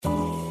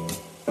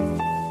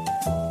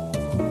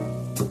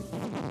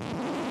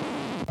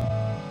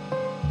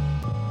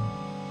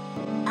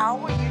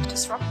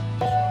disrupt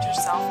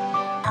yourself?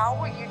 How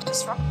will you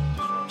disrupt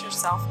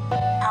yourself?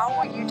 How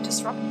will you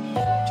disrupt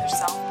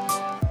yourself?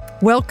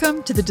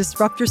 Welcome to the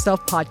Disrupt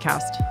Yourself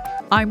podcast.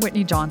 I'm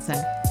Whitney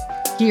Johnson.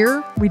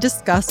 Here, we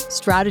discuss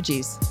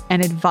strategies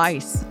and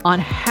advice on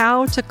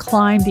how to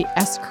climb the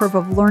S-curve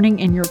of learning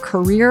in your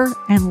career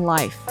and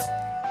life,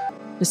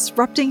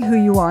 disrupting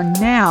who you are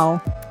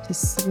now to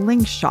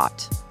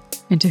slingshot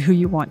into who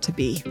you want to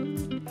be.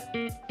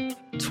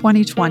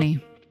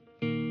 2020.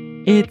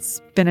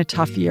 It's been a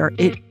tough year.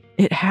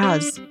 It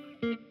has.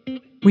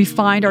 We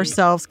find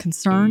ourselves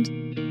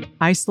concerned,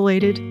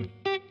 isolated,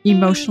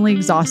 emotionally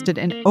exhausted,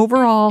 and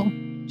overall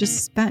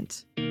just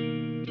spent.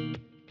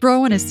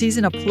 Throw in a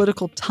season of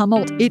political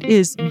tumult, it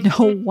is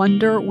no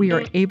wonder we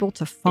are able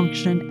to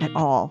function at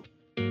all.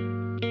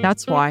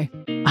 That's why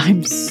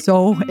I'm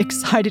so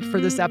excited for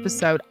this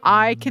episode.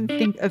 I can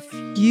think of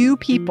few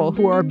people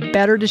who are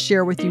better to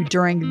share with you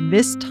during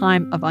this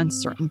time of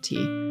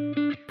uncertainty.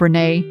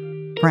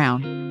 Brené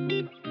Brown.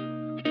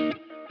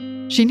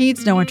 She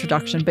needs no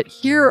introduction, but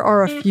here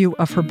are a few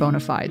of her bona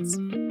fides.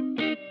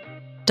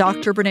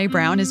 Dr. Brené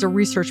Brown is a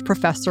research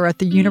professor at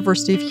the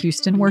University of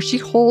Houston, where she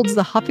holds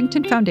the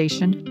Huffington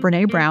Foundation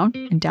Brené Brown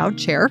Endowed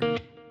Chair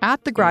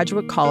at the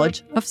Graduate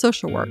College of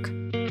Social Work.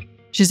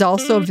 She's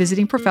also a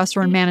visiting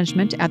professor in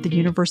management at the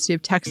University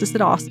of Texas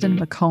at Austin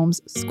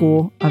McCombs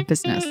School of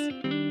Business.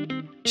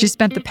 She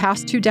spent the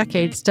past 2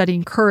 decades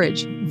studying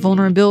courage,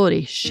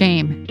 vulnerability,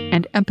 shame,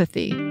 and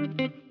empathy.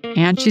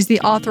 And she's the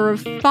author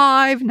of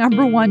 5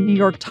 #1 New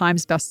York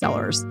Times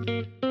bestsellers: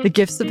 The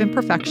Gifts of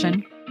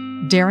Imperfection,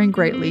 Daring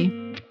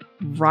Greatly,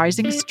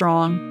 Rising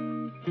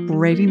Strong,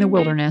 Braving the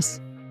Wilderness,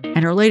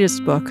 and her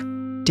latest book,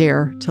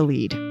 Dare to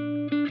Lead.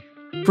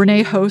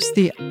 Brené hosts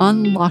the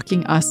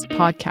Unlocking Us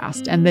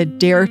podcast and the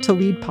Dare to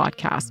Lead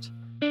podcast.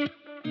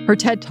 Her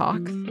TED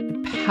Talk,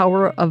 The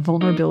Power of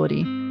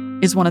Vulnerability,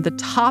 is one of the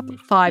top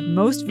 5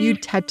 most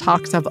viewed TED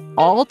Talks of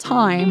all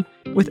time,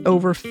 with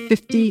over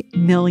 50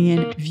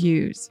 million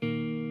views.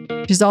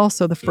 She's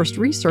also the first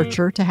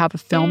researcher to have a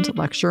filmed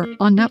lecture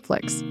on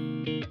Netflix.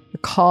 The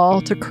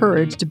Call to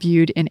Courage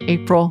debuted in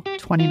April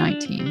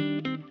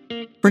 2019.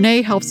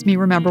 Brené helps me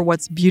remember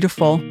what's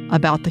beautiful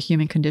about the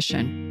human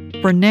condition.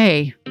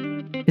 Brené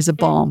is a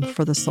balm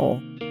for the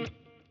soul.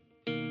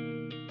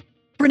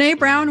 Brené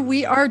Brown,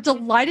 we are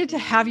delighted to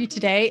have you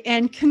today,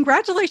 and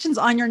congratulations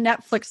on your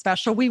Netflix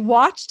special. We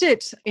watched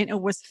it and it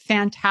was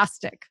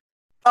fantastic.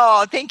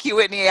 Oh, thank you,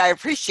 Whitney. I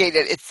appreciate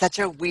it. It's such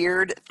a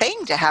weird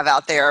thing to have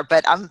out there,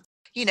 but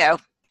you know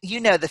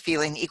the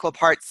feeling, equal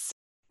parts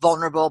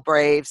vulnerable,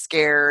 brave,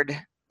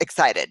 scared,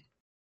 excited.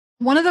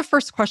 One of the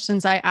first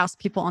questions I ask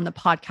people on the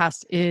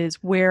podcast is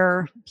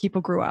where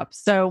people grew up.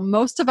 So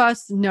most of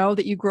us know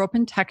that you grew up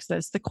in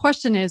Texas. The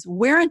question is,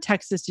 where in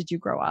Texas did you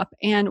grow up,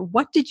 and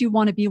what did you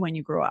want to be when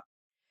you grew up?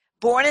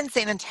 Born in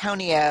San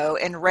Antonio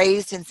and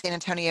raised in San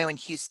Antonio and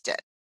Houston.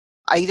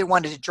 I either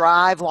wanted to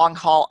drive a long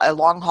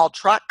haul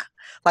truck,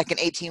 like an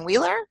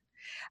 18-wheeler,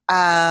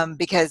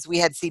 because we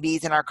had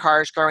CBs in our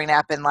cars growing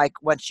up, and like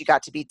once you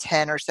got to be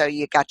 10 or so,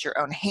 you got your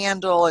own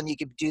handle and you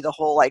could do the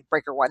whole like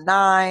Breaker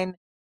 19.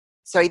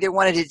 So I either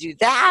wanted to do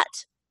that,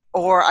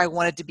 or I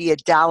wanted to be a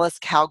Dallas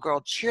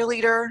Cowgirl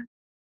cheerleader,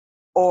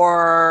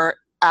 or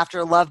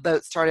after Love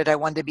Boat started, I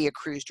wanted to be a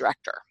cruise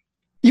director.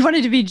 You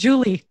wanted to be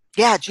Julie.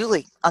 Yeah,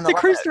 Julie on the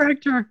cruise boat.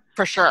 Director.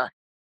 For sure.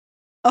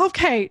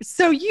 Okay,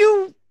 so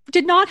you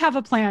did not have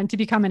a plan to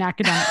become an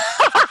academic.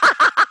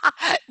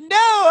 No,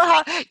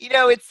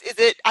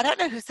 I don't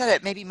know who said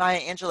it, maybe Maya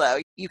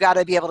Angelou. You got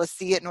to be able to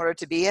see it in order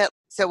to be it.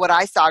 So what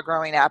I saw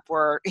growing up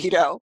were,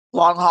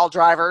 long haul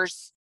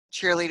drivers,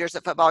 cheerleaders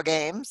at football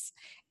games,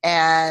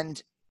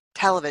 and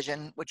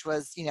television, which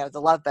was, the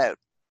Love Boat.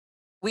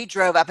 We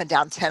drove up and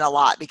down 10 a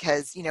lot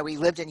because, we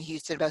lived in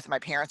Houston. Both of my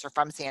parents are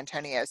from San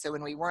Antonio. So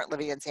when we weren't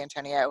living in San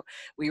Antonio,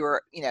 we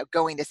were,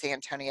 going to San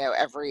Antonio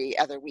every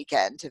other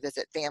weekend to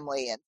visit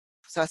family. And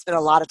so I spent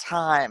a lot of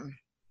time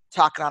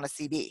talking on a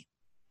CB.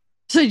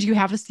 So do you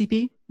have a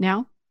CB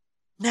now?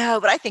 No,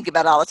 but I think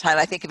about it all the time.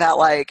 I think about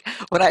like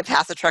when I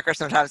pass a trucker,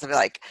 sometimes I'll be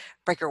like,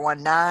 Breaker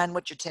 19,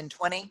 what's your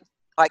 1020?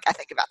 Like I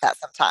think about that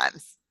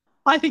sometimes.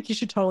 I think you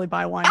should totally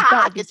buy one.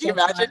 Could you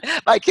imagine?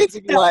 My kids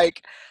would be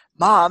like,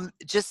 Mom,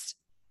 just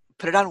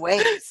put it on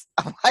Waze.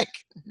 I'm like,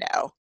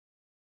 no.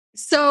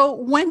 So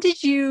when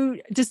did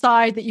you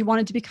decide that you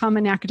wanted to become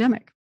an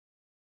academic?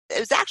 It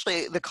was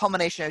actually the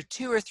culmination of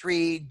 2 or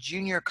 3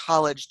 junior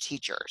college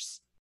teachers.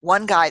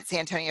 One guy at San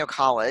Antonio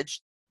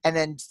College, and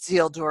then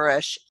Seal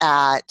Durish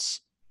at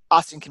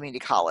Austin Community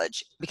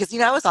College. Because,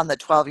 I was on the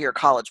 12-year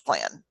college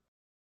plan.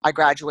 I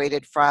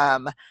graduated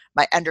from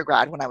my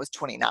undergrad when I was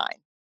 29.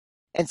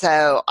 And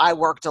so I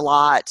worked a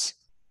lot,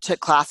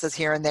 took classes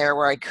here and there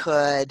where I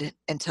could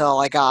until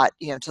I got,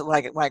 to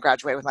when I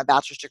graduated with my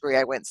bachelor's degree,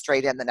 I went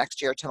straight in the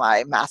next year to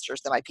my master's,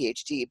 then my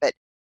PhD. But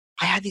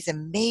I had these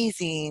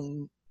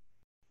amazing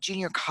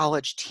junior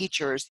college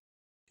teachers.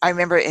 I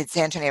remember at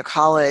San Antonio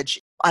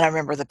College, I don't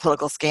remember the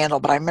political scandal,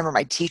 but I remember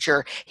my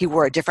teacher, he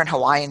wore a different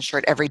Hawaiian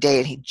shirt every day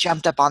and he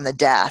jumped up on the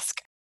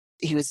desk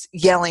he was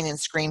yelling and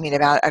screaming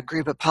about a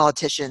group of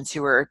politicians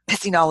who were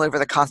pissing all over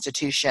the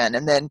Constitution.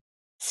 And then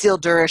Seal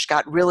Durish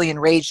got really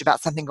enraged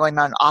about something going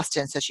on in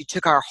Austin, so she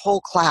took our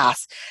whole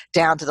class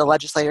down to the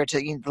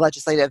the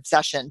legislative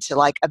session to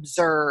like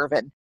observe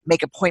and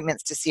make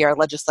appointments to see our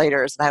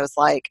legislators. And I was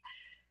like,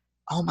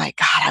 oh my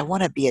God, I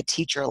want to be a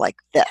teacher like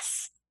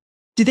this.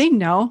 Do they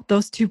know,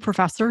 those two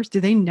professors, do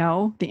they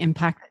know the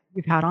impact that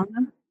you've had on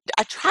them?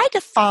 I tried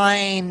to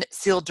find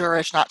Seal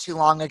Durish not too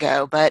long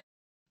ago, but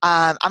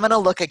I'm going to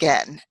look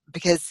again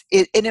because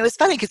it was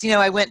funny because,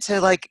 I went to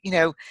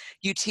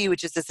UT,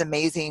 which is this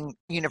amazing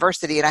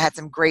university, and I had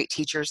some great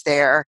teachers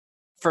there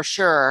for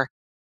sure.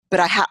 But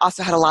I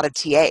also had a lot of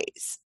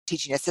TAs,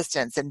 teaching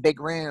assistants in big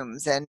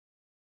rooms. And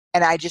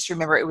I just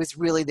remember it was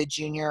really the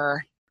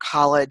junior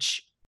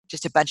college,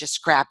 just a bunch of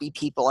scrappy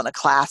people in a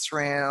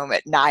classroom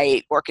at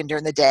night, working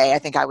during the day. I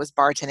think I was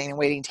bartending and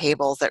waiting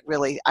tables I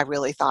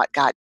really thought,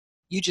 God,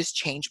 you just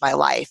changed my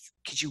life.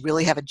 Could you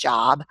really have a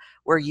job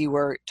where you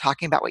were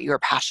talking about what you were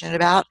passionate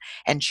about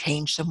and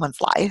change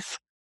someone's life?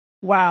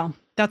 Wow,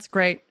 that's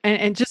great.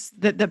 And just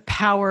the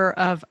power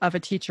of a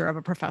teacher, of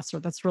a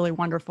professor, that's really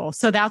wonderful.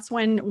 So that's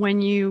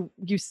when you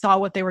saw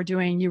what they were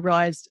doing, you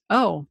realized,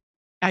 oh,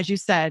 as you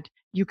said,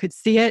 you could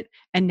see it,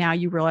 and now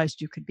you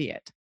realized you could be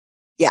it.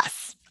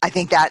 Yes, I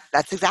think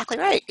that's exactly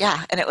right.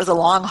 Yeah. And it was a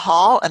long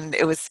haul and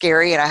it was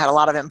scary and I had a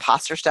lot of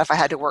imposter stuff I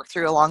had to work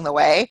through along the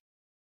way,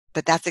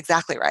 but that's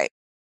exactly right.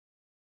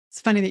 It's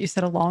funny that you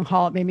said a long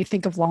haul. It made me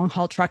think of long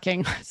haul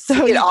trucking.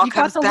 So It all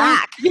comes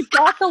back. You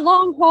got the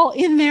long haul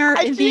in there.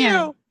 I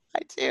do.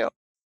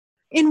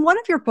 In one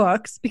of your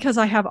books, because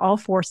I have all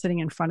four sitting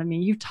in front of me,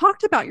 you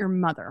talked about your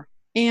mother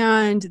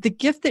and the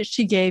gift that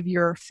she gave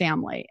your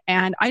family.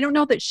 And I don't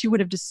know that she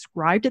would have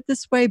described it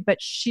this way,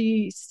 but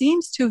she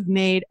seems to have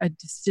made a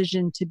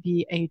decision to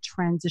be a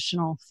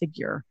transitional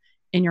figure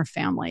in your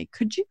family.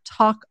 Could you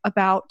talk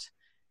about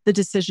the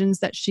decisions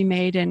that she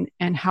made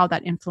and how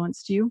that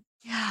influenced you?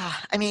 Yeah.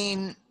 I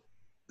mean,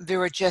 there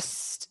were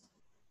just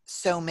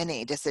so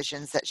many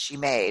decisions that she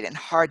made and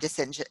hard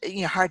decisions.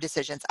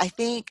 I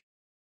think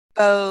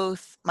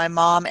both my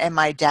mom and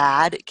my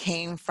dad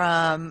came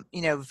from,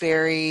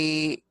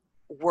 very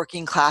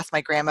working class. My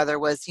grandmother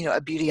was,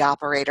 a beauty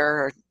operator,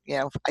 or,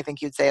 I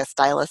think you'd say a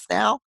stylist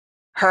now.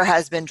 Her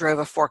husband drove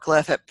a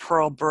forklift at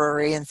Pearl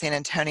Brewery in San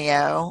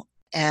Antonio.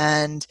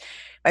 And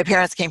my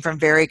parents came from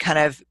very kind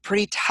of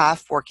pretty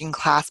tough working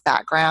class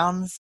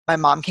backgrounds. My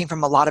mom came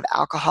from a lot of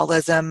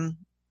alcoholism.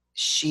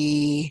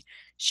 She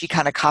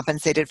kind of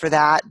compensated for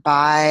that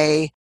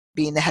by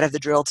being the head of the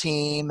drill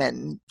team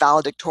and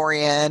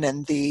valedictorian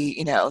and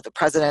the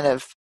president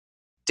of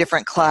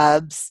different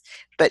clubs.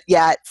 But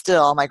yet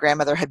still, my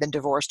grandmother had been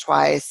divorced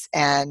twice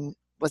and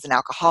was an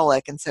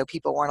alcoholic. And so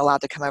people weren't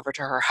allowed to come over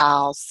to her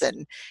house.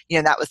 And,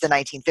 that was the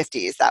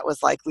 1950s. That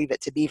was like Leave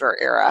It to Beaver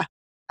era.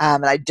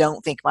 And I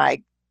don't think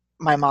my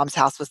mom's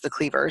house was the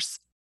Cleavers.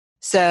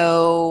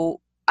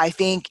 So I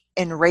think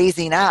in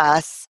raising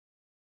us,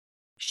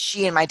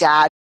 she and my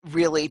dad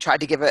really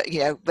tried to give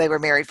they were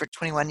married for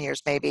 21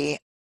 years maybe.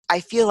 I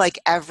feel like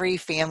every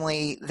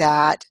family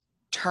that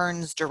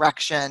turns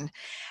direction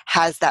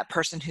has that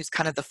person who's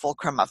kind of the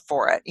fulcrum up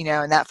for it,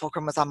 and that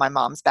fulcrum was on my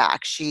mom's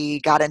back. She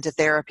got into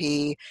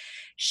therapy.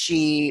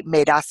 She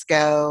made us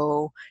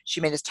go.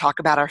 She made us talk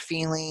about our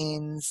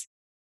feelings.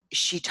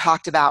 She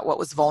talked about what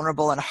was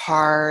vulnerable and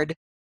hard.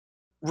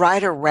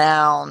 Right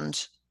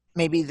around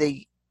maybe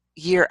the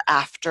year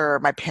after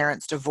my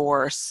parents'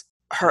 divorce,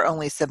 her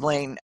only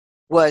sibling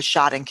was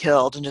shot and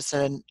killed in just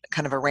a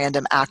kind of a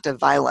random act of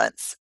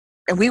violence.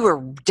 And we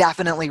were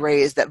definitely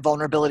raised that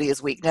vulnerability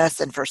is weakness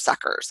and for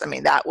suckers. I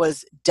mean, that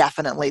was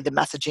definitely the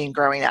messaging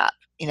growing up.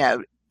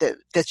 The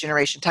fifth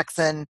generation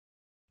Texan,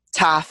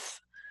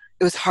 tough.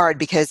 It was hard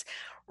because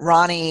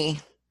Ronnie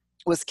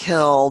was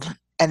killed.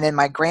 And then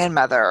my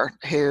grandmother,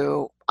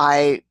 who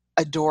I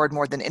adored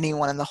more than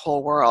anyone in the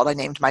whole world, I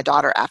named my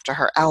daughter after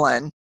her,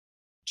 Ellen.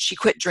 She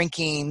quit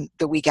drinking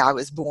the week I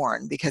was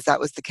born because that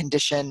was the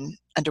condition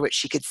under which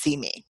she could see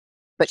me.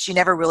 But she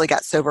never really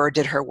got sober or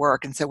did her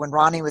work. And so when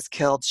Ronnie was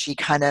killed, she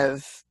kind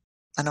of,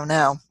 I don't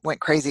know, went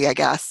crazy, I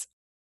guess.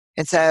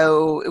 And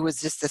so it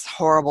was just this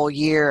horrible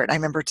year. And I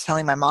remember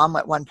telling my mom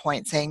at one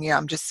point saying,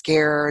 I'm just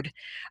scared.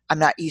 I'm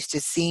not used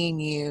to seeing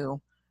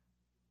you,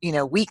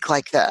 weak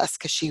like this,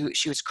 because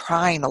she was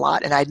crying a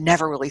lot. And I'd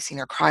never really seen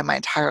her cry my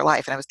entire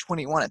life. And I was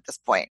 21 at this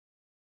point.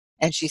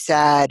 And she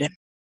said,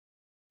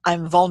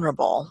 I'm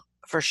vulnerable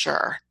for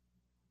sure,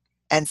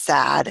 and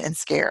sad and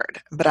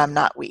scared, but I'm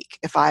not weak.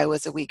 If I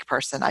was a weak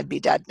person, I'd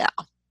be dead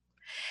now.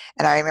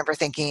 And I remember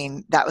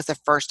thinking that was the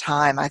first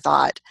time I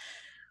thought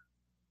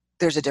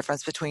there's a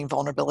difference between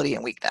vulnerability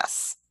and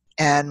weakness.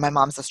 And my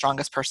mom's the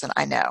strongest person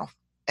I know.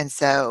 And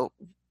so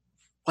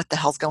what the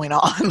hell's going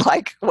on?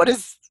 Like, what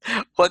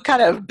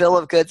kind of bill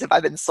of goods have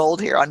I been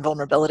sold here on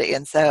vulnerability?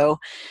 And so,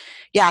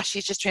 yeah,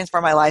 she's just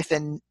transformed my life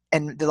and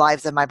the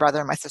lives of my brother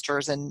and my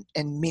sisters in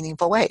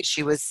meaningful ways.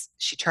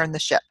 She turned the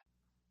ship.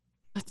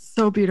 That's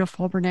so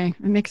beautiful, Brene.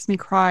 It makes me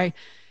cry.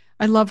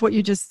 I love what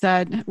you just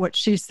said, what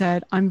she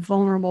said. I'm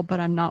vulnerable,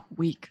 but I'm not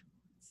weak.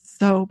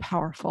 So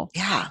powerful.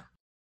 Yeah.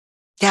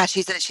 Yeah,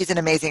 she's an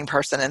amazing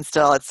person, and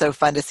still it's so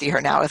fun to see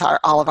her now with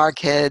all of our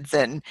kids,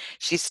 and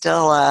she's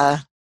still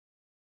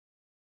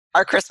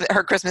her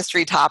Christmas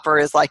tree topper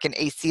is like an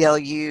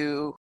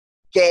ACLU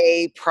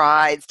gay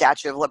pride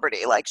Statue of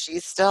Liberty. Like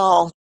she's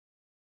still,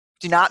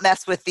 do not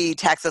mess with the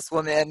Texas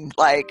woman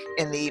like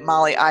in the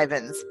Molly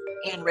Ivins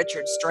and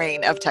Richard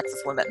strain of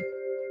Texas women.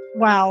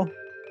 Wow.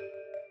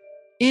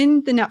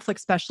 In the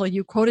Netflix special,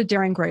 you quoted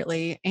Daring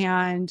Greatly.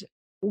 And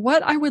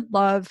what I would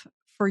love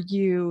for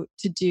you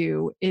to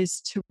do is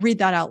to read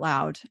that out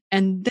loud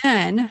and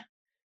then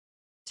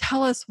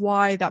tell us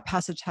why that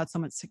passage had so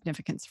much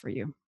significance for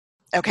you.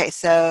 Okay,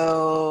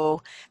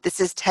 so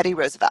this is Teddy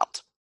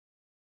Roosevelt.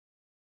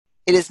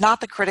 It is not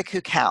the critic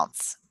who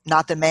counts,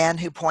 not the man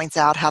who points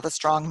out how the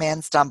strong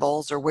man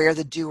stumbles or where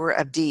the doer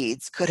of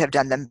deeds could have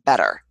done them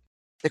better.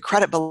 The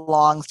credit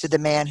belongs to the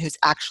man who's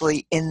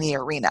actually in the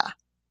arena,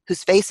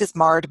 whose face is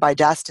marred by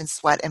dust and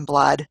sweat and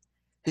blood,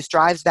 who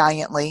strives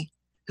valiantly,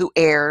 who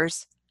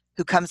errs,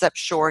 who comes up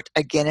short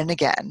again and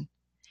again,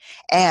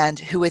 and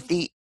who at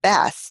the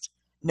best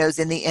knows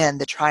in the end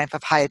the triumph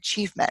of high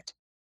achievement,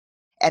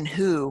 and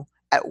who,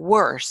 at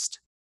worst,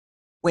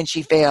 when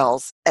she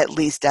fails, at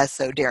least does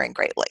so daring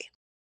greatly.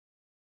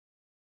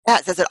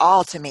 That says it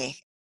all to me.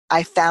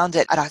 I found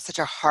it at such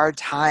a hard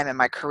time in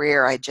my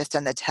career. I had just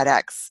done the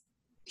TEDx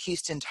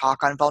Houston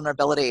talk on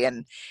vulnerability,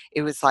 and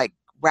it was like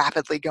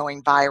rapidly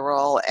going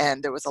viral,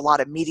 and there was a lot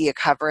of media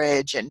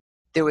coverage, and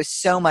there was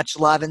so much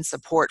love and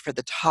support for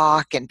the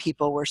talk, and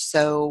people were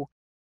so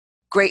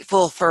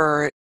grateful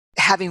for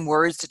having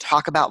words to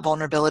talk about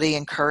vulnerability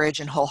and courage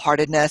and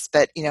wholeheartedness.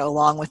 But,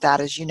 along with that,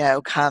 as you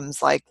know,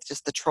 comes like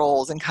just the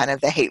trolls and kind of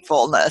the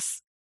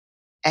hatefulness.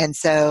 And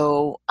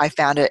so I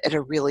found it at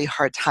a really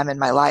hard time in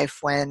my life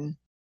when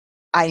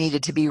I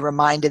needed to be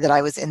reminded that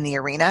I was in the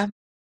arena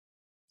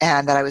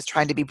and that I was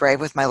trying to be brave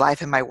with my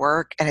life and my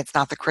work, and it's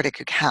not the critic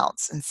who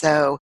counts. And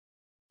so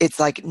it's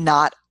like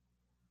not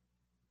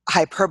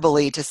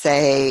hyperbole to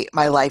say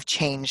my life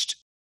changed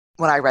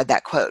when I read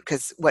that quote,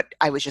 because what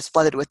I was just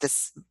flooded with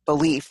this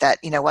belief that,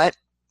 you know what,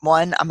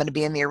 one, I'm going to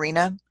be in the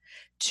arena.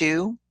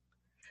 Two,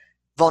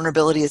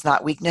 vulnerability is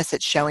not weakness.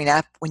 It's showing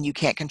up when you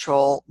can't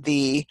control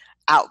the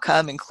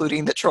outcome,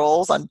 including the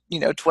trolls on,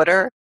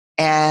 Twitter.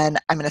 And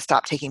I'm going to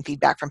stop taking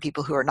feedback from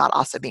people who are not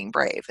also being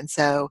brave. And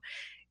so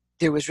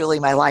there was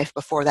really my life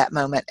before that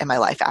moment and my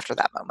life after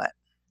that moment.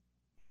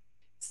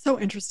 So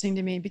interesting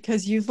to me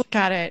because you look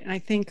at it, and I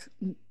think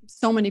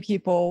so many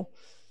people,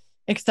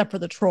 except for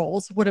the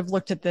trolls, would have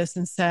looked at this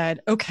and said,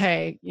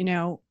 okay,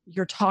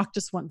 your talk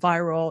just went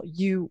viral.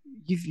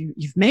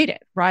 You've made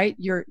it, right?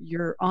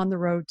 You're on the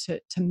road to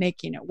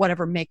making it,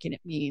 whatever making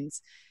it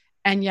means.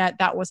 And yet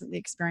that wasn't the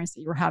experience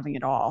that you were having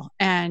at all.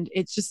 And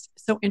it's just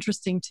so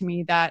interesting to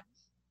me that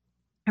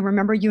I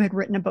remember you had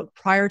written a book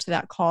prior to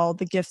that called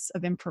The Gifts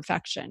of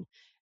Imperfection.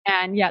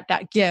 And yet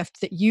that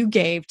gift that you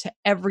gave to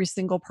every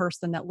single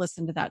person that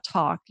listened to that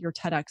talk, your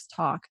TEDx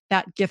talk,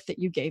 that gift that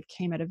you gave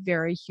came at a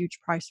very huge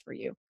price for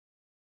you.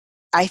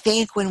 I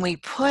think when we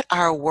put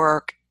our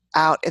work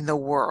out in the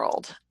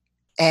world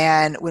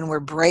and when we're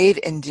brave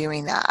in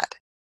doing that,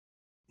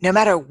 no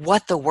matter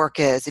what the work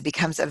is, it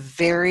becomes a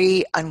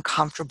very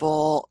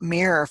uncomfortable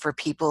mirror for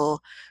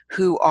people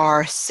who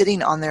are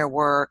sitting on their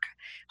work,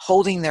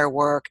 holding their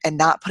work, and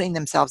not putting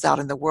themselves out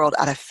in the world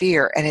out of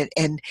fear.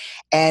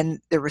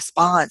 And the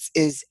response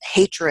is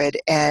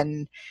hatred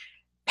and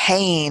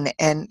pain.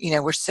 And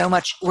we're so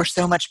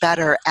much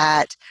better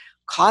at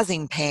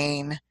causing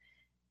pain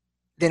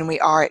than we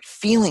are at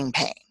feeling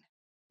pain.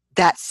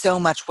 That's so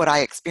much what I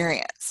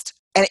experienced.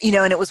 And,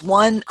 and it was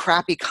one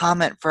crappy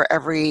comment for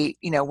every,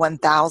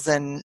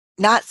 1,000,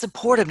 not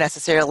supportive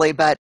necessarily,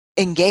 but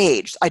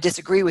engaged. I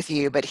disagree with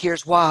you, but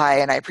here's why.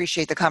 And I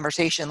appreciate the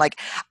conversation. Like,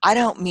 I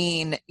don't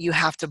mean you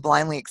have to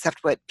blindly accept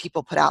what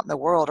people put out in the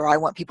world, or I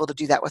want people to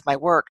do that with my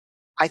work.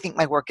 I think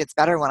my work gets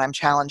better when I'm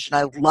challenged, and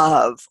I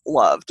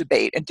love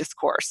debate and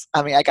discourse.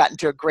 I mean, I got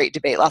into a great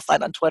debate last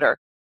night on Twitter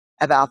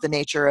about the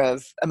nature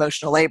of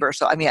emotional labor.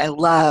 So, I mean, I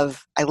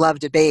love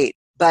debate,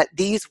 but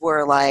these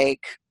were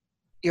like,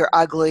 you're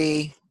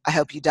ugly, I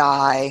hope you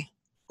die.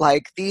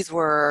 Like, these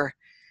were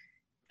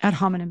ad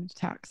hominem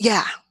attacks.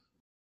 Yeah.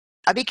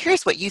 I'd be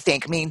curious what you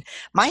think. I mean,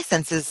 my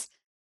sense is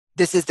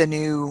this is the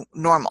new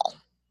normal.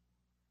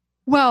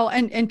 Well,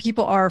 and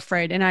people are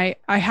afraid. And I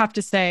have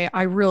to say,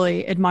 I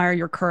really admire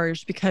your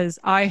courage because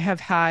I have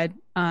had,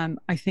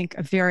 I think,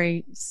 a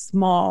very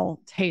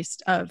small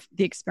taste of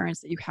the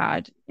experience that you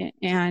had.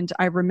 And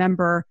I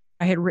remember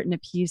I had written a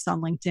piece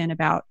on LinkedIn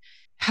about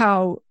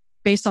how,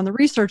 based on the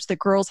research, that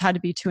girls had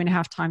to be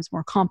 2.5 times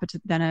more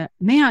competent than a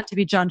man to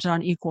be judged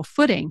on equal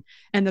footing.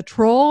 And the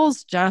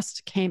trolls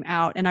just came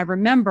out. And I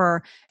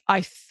remember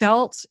I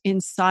felt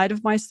inside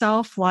of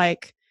myself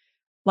like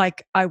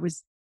I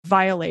was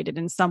violated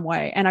in some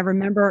way. And I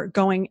remember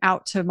going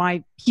out to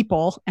my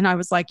people and I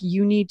was like,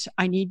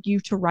 I need you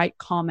to write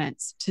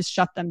comments to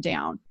shut them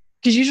down.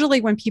 Because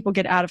usually when people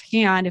get out of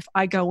hand, if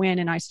I go in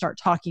and I start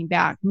talking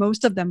back,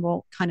 most of them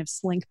will kind of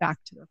slink back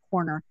to their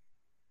corner.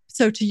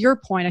 So to your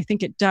point, I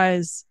think it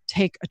does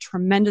take a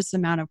tremendous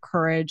amount of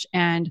courage.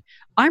 And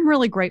I'm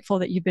really grateful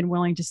that you've been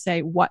willing to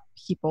say what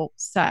people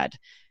said.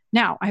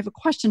 Now, I have a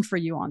question for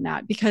you on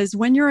that, because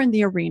when you're in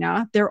the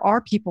arena, there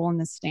are people in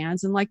the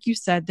stands. And like you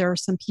said, there are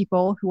some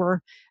people who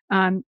are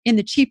in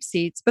the cheap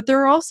seats, but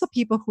there are also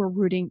people who are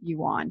rooting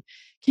you on.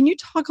 Can you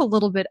talk a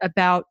little bit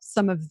about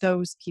some of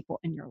those people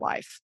in your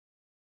life?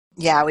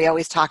 Yeah, we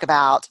always talk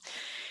about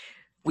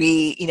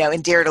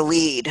in Dare to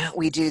Lead,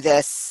 we do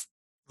this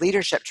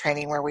leadership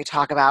training where we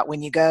talk about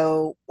when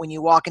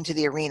you walk into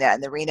the arena,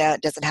 and the arena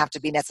doesn't have to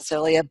be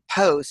necessarily a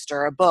post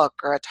or a book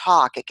or a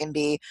talk. It can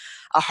be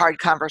a hard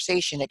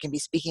conversation. It can be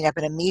speaking up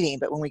in a meeting.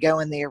 But when we go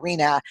in the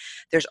arena,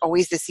 there's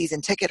always the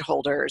season ticket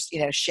holders,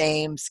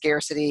 shame,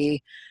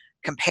 scarcity,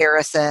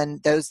 comparison.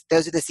 Those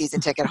are the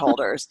season ticket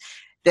holders.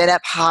 Then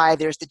up high,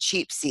 there's the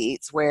cheap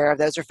seats, where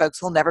those are folks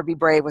who'll never be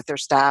brave with their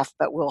stuff,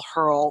 but will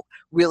hurl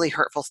really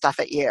hurtful stuff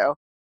at you.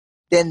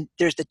 Then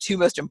there's the two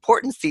most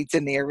important seats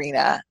in the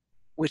arena,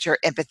 which are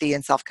empathy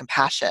and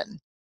self-compassion.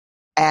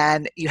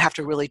 And you have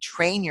to really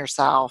train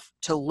yourself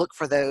to look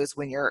for those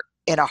when you're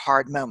in a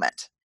hard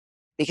moment.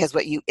 Because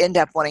what you end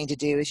up wanting to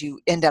do is you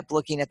end up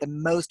looking at the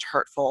most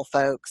hurtful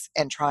folks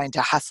and trying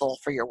to hustle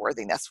for your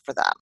worthiness for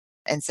them.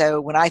 And so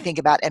when I think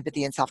about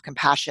empathy and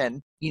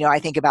self-compassion, I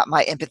think about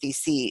my empathy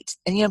seat.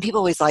 And, people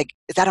always like,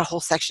 is that a whole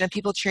section of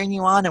people cheering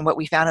you on? And what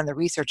we found in the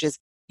research is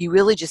you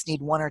really just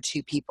need one or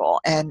two people.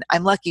 And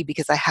I'm lucky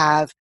because I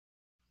have,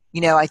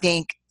 I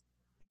think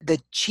the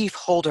chief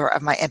holder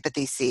of my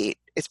empathy seat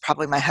is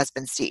probably my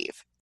husband,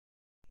 Steve.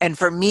 And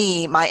for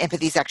me, my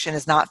empathy section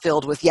is not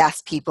filled with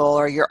yes people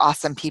or you're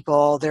awesome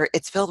people.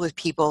 It's filled with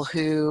people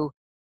who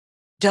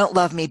don't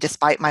love me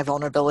despite my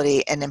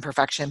vulnerability and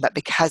imperfection, but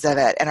because of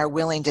it, and are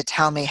willing to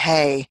tell me,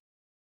 hey,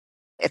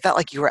 it felt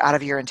like you were out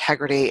of your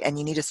integrity and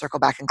you need to circle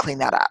back and clean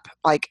that up.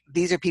 Like,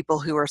 these are people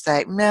who are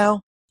saying, no,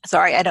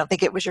 sorry, I don't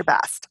think it was your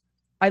best.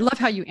 I love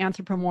how you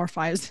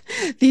anthropomorphize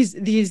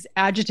these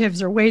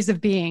adjectives or ways of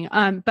being.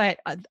 But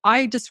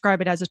I describe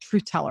it as a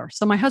truth teller.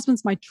 So my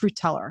husband's my truth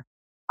teller.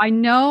 I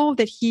know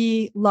that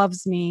he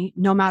loves me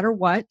no matter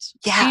what.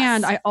 Yes.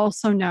 And I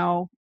also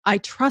know I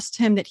trust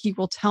him that he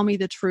will tell me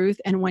the truth.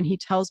 And when he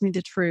tells me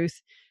the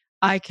truth,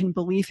 I can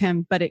believe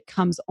him, but it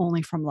comes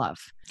only from love.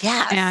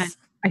 Yes. And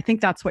I think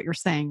that's what you're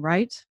saying,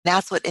 right?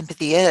 That's what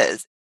empathy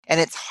is. And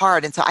it's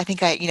hard. And so I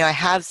think I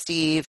have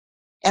Steve,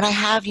 and I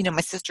have,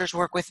 my sisters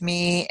work with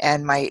me,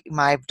 and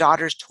my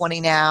daughter's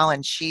 20 now,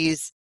 and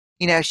she's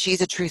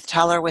a truth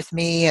teller with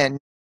me. And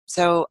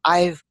so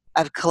I've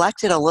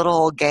collected a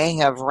little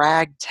gang of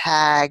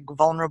ragtag,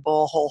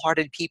 vulnerable,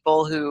 wholehearted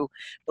people who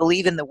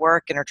believe in the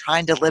work and are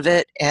trying to live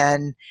it.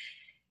 And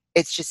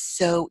it's just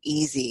so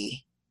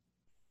easy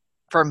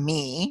for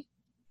me,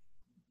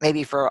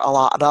 maybe for a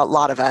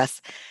lot of us,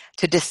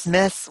 to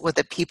dismiss what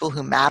the people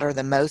who matter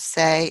the most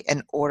say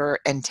in order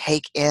and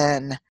take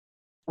in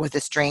with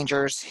the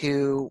strangers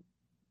who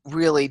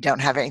really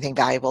don't have anything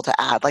valuable to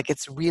add. Like,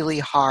 it's really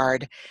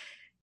hard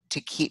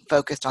to keep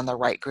focused on the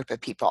right group of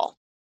people.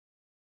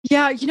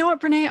 Yeah, you know what,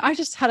 Brene? I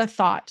just had a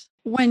thought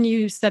when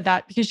you said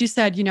that, because you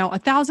said,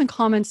 1,000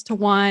 comments to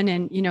one,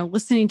 and,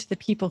 listening to the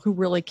people who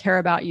really care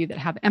about you, that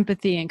have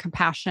empathy and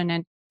compassion.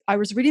 And I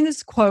was reading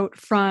this quote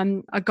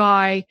from a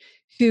guy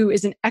who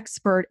is an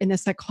expert in the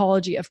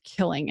psychology of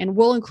killing, and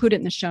we'll include it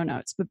in the show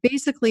notes. But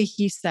basically,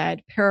 he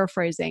said,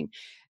 paraphrasing,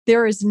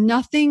 there is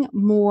nothing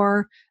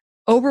more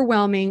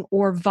overwhelming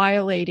or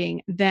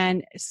violating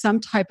than some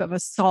type of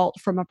assault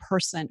from a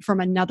person, from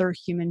another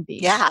human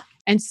being. Yeah.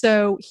 And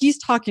so he's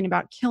talking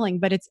about killing,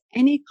 but it's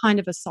any kind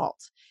of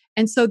assault.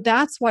 And so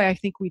that's why I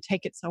think we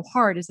take it so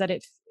hard, is that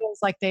it feels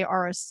like they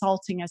are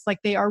assaulting us,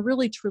 like they are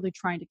really truly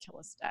trying to kill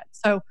us dead.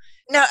 So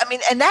No, I mean,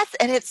 and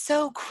it's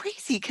so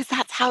crazy because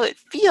that's how it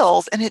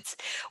feels. And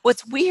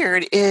what's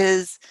weird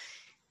is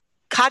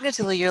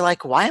cognitively, you're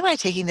like, why am I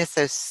taking this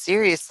so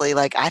seriously?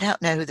 Like, I don't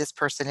know who this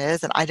person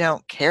is, and I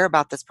don't care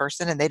about this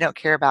person, and they don't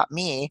care about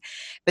me.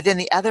 But then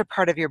the other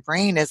part of your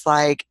brain is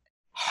like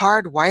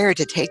hardwired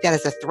to take that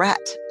as a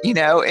threat,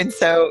 And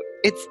so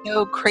it's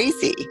so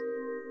crazy.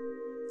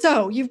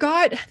 So you've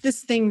got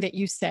this thing that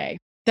you say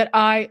that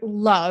I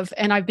love,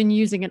 and I've been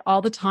using it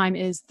all the time,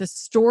 is the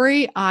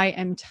story I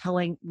am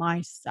telling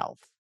myself.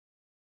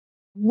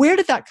 Where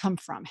did that come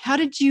from? How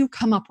did you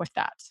come up with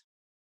that?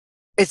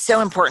 It's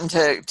so important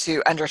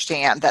to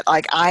understand that,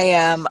 like, I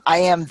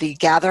am the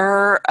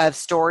gatherer of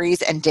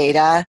stories and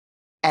data,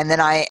 and then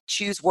I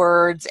choose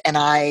words and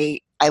I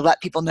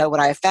let people know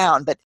what I have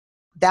found. But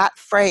that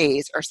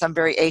phrase or some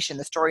variation,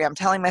 the story I'm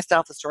telling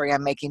myself, the story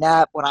I'm making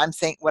up, what I'm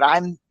saying, what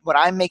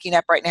I'm making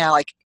up right now,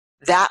 like,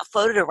 that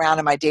floated around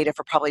in my data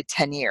for probably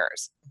 10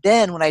 years.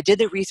 Then when I did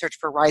the research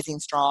for Rising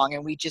Strong,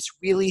 and we just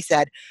really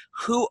said,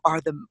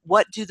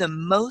 what do the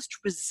most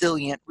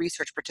resilient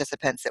research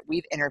participants that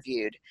we've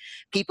interviewed,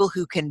 people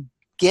who can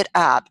get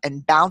up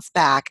and bounce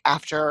back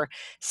after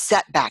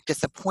setback,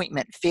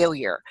 disappointment,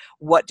 failure,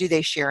 what do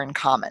they share in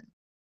common?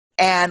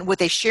 And what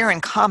they share in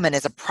common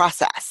is a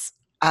process.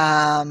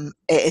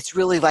 It's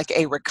really like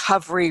a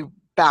recovery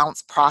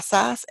bounce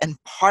process.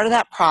 And part of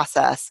that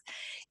process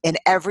in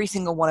every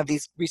single one of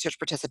these research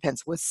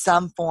participants was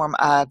some form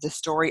of the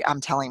story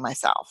I'm telling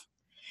myself.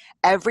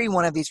 Every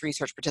one of these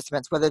research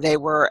participants, whether they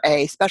were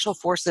a special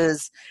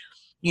forces,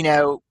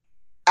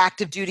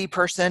 active duty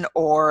person,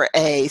 or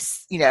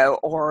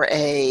or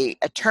a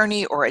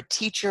attorney or a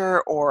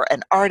teacher or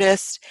an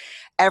artist,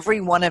 every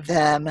one of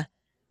them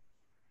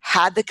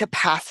had the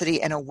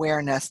capacity and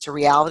awareness to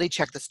reality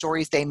check the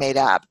stories they made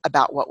up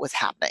about what was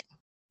happening.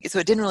 So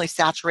it didn't really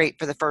saturate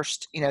for the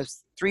first,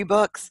 3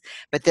 books,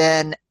 but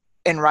then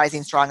in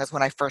Rising Strong is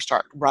when I first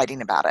started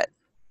writing about it.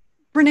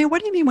 Brene,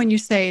 what do you mean when you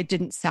say it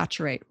didn't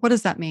saturate? What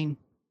does that mean?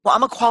 Well,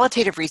 I'm a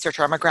qualitative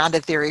researcher. I'm a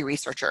grounded theory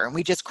researcher, and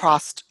we just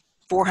crossed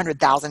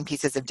 400,000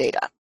 pieces of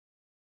data.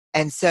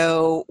 And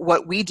so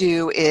what we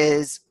do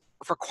is,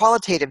 for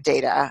qualitative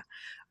data,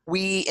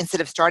 we,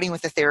 instead of starting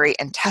with a theory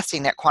and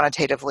testing it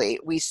quantitatively,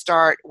 we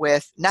start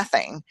with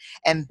nothing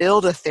and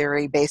build a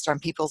theory based on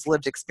people's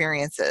lived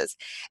experiences.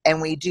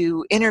 And we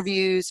do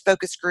interviews,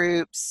 focus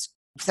groups.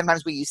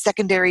 Sometimes we use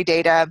secondary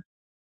data,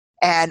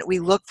 and we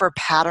look for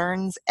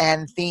patterns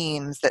and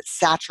themes that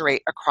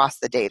saturate across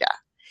the data.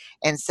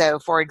 And so,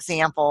 for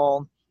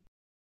example,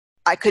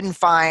 I couldn't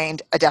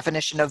find a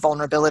definition of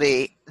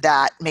vulnerability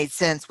that made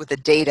sense with the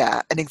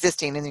data, an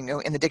existing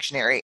in the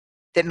dictionary,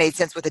 that made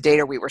sense with the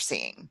data we were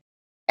seeing.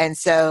 And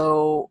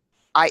so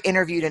I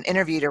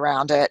interviewed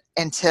around it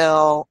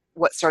until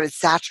what started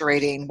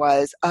saturating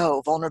was,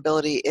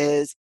 vulnerability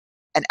is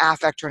an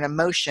affect or an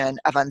emotion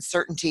of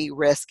uncertainty,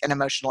 risk, and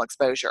emotional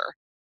exposure.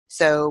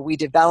 So we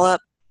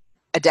develop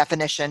a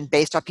definition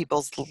based on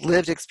people's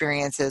lived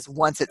experiences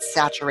once it's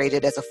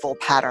saturated as a full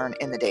pattern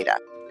in the data.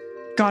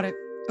 Got it.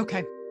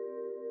 Okay.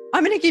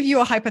 I'm going to give you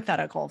a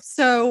hypothetical.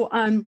 So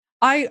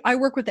I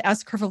work with the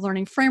S-curve of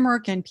learning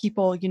framework, and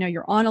people,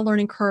 you're on a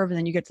learning curve and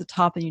then you get to the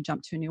top and you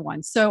jump to a new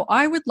one. So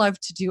I would love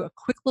to do a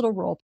quick little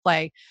role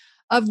play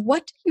of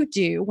what do you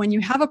do when you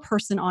have a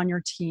person on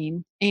your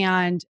team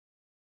and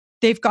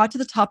they've got to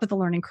the top of the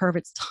learning curve.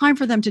 It's time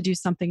for them to do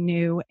something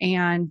new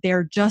and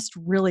they're just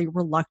really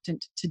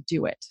reluctant to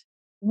do it.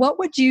 What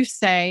would you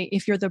say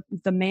if you're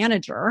the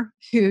manager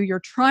who you're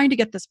trying to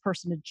get this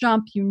person to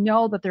jump? You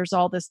know that there's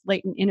all this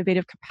latent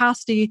innovative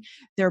capacity.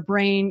 Their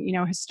brain,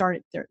 has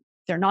started,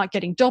 they're not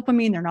getting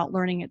dopamine, they're not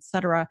learning, et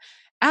cetera.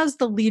 As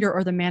the leader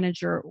or the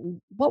manager,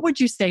 what would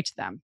you say to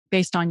them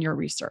based on your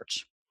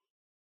research?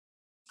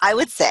 I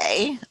would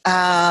say,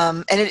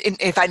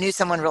 if I knew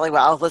someone really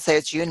well, let's say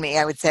it's you and me,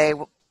 I would say,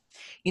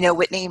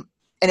 Whitney,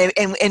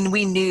 and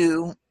we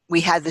knew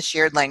we had the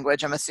shared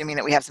language. I'm assuming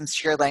that we have some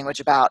shared language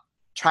about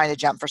trying to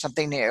jump for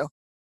something new.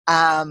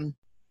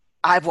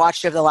 I've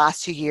watched over the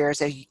last 2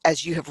 years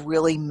as you have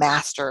really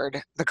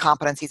mastered the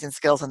competencies and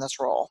skills in this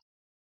role.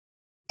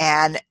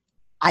 And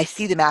I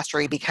see the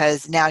mastery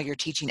because now you're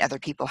teaching other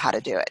people how to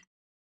do it.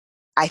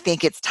 I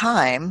think it's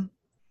time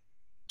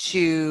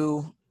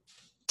to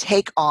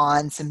take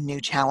on some new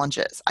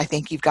challenges. I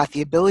think you've got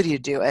the ability to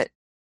do it.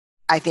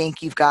 I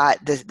think you've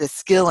got the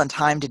skill and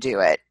time to do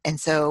it. And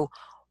so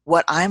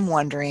what I'm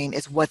wondering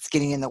is what's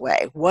getting in the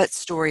way? What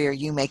story are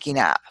you making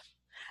up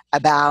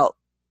about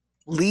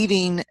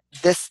leaving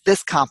this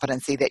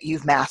competency that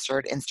you've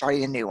mastered and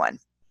starting a new one?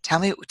 Tell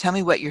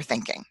me what you're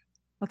thinking.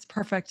 That's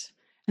perfect.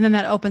 And then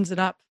that opens it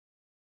up.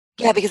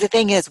 Yeah, because the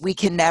thing is, we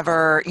can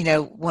never,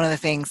 one of the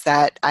things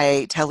that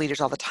I tell leaders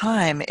all the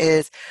time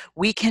is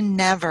we can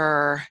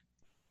never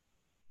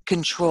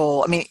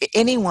control. I mean,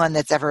 anyone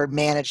that's ever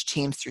managed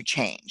teams through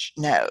change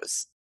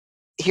knows.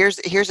 Here's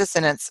a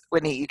sentence,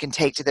 Whitney, you can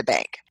take to the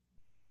bank.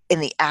 In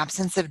the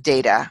absence of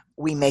data,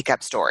 we make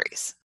up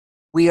stories.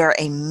 We are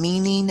a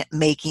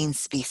meaning-making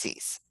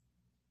species.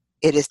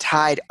 It is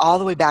tied all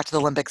the way back to the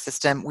limbic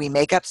system. We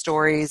make up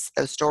stories.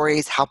 Those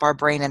stories help our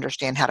brain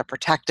understand how to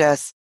protect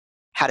us,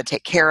 how to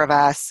take care of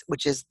us,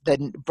 which is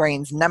the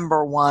brain's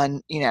number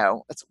one,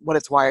 it's what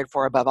it's wired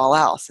for above all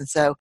else. And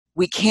so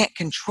we can't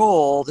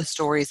control the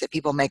stories that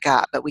people make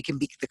up, but we can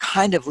be the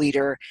kind of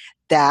leader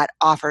that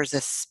offers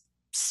a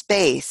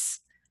space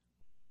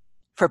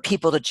for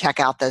people to check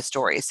out those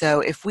stories. So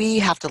if we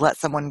have to let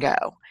someone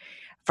go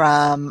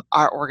from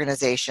our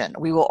organization,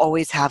 we will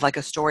always have like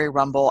a story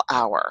rumble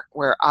hour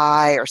where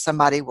I or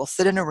somebody will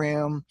sit in a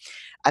room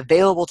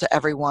available to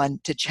everyone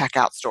to check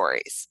out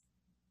stories.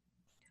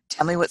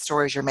 Tell me what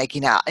stories you're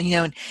making out.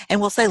 And,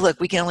 and we'll say, look,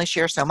 we can only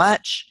share so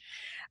much.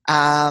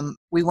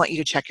 We want you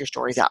to check your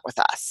stories out with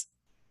us.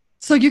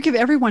 So you give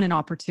everyone an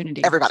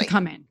opportunity Everybody. to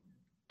come in.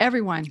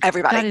 Everybody.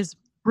 Everybody. That is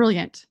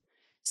brilliant.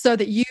 So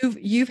that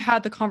you've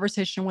had the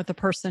conversation with the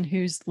person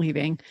who's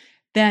leaving.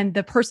 Then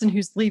the person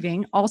who's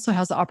leaving also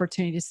has the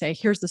opportunity to say,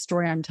 here's the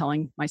story I'm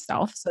telling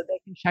myself, so they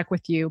can check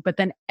with you. But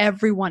then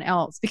everyone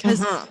else,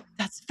 because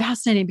that's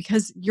fascinating,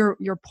 because your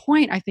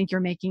point I think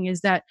you're making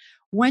is that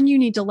when you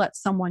need to let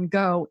someone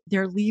go,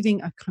 they're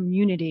leaving a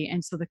community.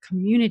 And so the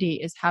community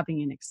is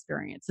having an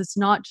experience. It's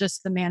not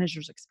just the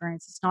manager's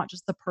experience. It's not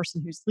just the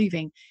person who's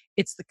leaving.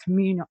 It's a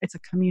communal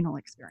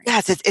experience.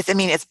 Yes,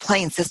 it's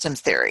plain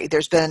systems theory.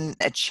 There's been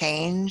a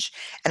change,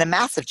 and a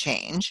massive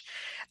change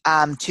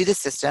to the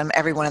system.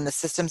 Everyone in the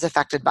system's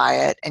affected by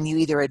it, and you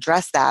either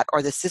address that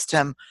or the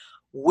system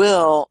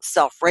will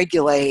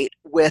self-regulate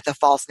with a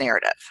false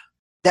narrative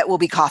that will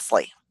be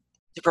costly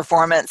to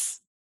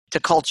performance, to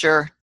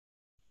culture,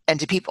 and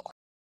to people.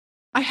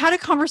 I had a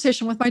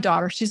conversation with my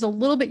daughter. She's a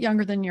little bit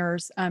younger than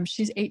yours.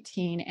 She's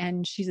 18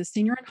 and she's a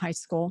senior in high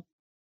school.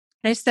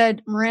 And I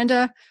said,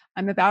 Miranda,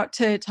 I'm about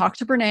to talk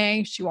to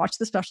Brene. She watched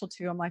the special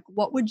too. I'm like,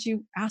 what would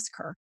you ask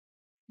her?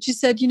 She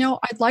said,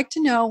 I'd like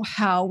to know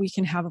how we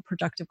can have a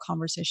productive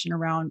conversation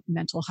around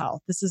mental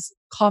health. This is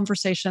a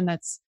conversation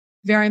that's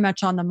very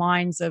much on the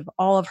minds of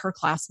all of her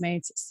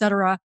classmates, et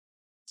cetera.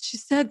 She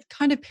said,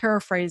 kind of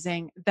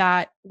paraphrasing,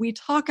 that we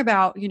talk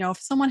about, if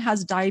someone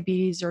has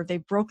diabetes or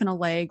they've broken a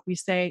leg, we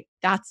say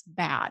that's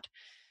bad.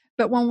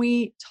 But when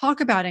we talk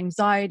about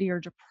anxiety or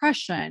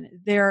depression,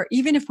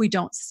 even if we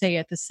don't say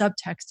it, the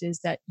subtext is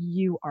that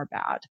you are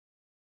bad.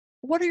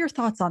 What are your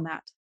thoughts on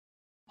that?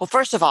 Well,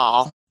 first of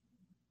all,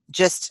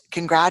 just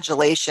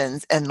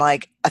congratulations and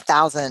like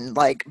 1,000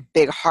 like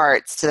big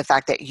hearts to the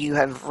fact that you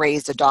have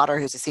raised a daughter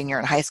who's a senior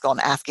in high school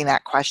and asking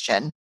that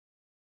question.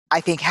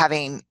 I think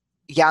having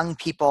young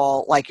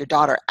people like your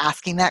daughter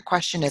asking that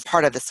question is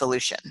part of the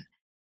solution.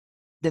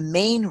 The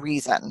main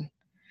reason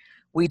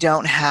we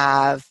don't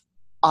have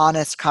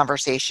honest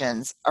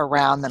conversations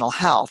around mental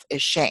health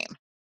is shame.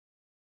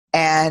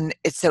 And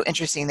it's so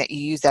interesting that you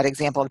use that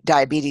example of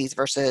diabetes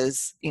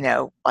versus,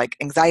 like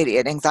anxiety,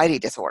 an anxiety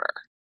disorder.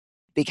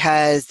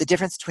 Because the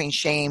difference between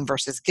shame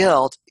versus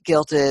guilt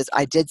is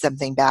I did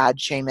something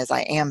bad, shame is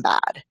I am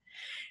bad.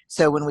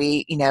 So when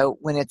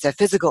when it's a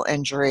physical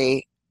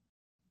injury,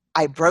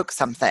 I broke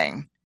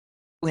something.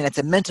 When it's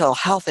a mental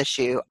health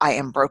issue, I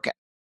am broken.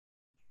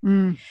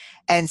 Mm.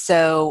 And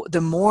so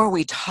the more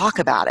we talk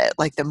about it,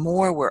 like the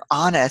more we're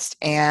honest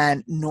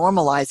and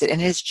normalize it,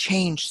 and it has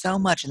changed so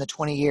much in the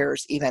 20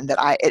 years even that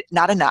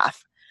not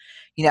enough.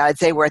 I'd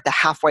say we're at the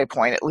halfway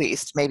point at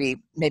least, maybe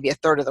a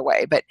third of the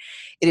way, but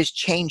it has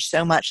changed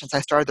so much since I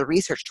started the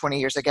research 20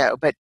 years ago.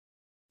 But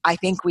I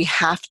think we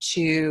have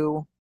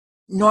to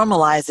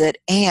normalize it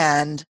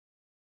and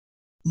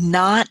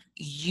not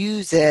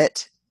use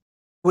it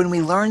when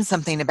we learn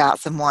something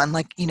about someone.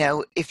 Like,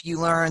 if you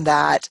learn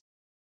that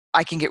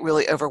I can get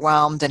really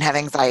overwhelmed and have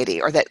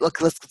anxiety, or that, look,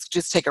 let's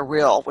just take a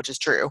real, which is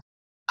true.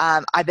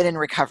 I've been in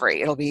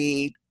recovery. It'll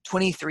be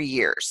 23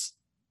 years.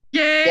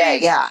 Yay!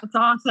 Yeah. That's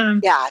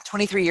awesome. Yeah,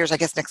 23 years, I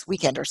guess, next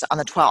weekend or so, on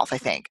the 12th, I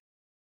think.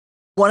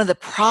 One of the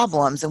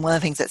problems and one of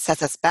the things that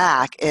sets us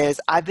back is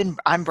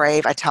I'm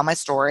brave. I tell my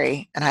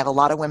story, and I have a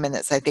lot of women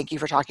that say, thank you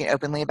for talking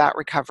openly about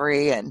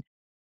recovery and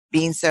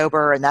being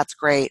sober, and that's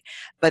great.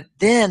 But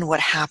then what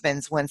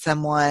happens when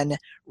someone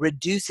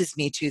reduces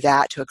me to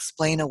that to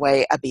explain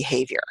away a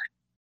behavior?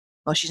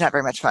 Well, she's not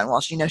very much fun.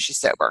 Well, she knows she's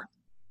sober.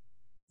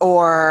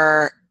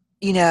 Or,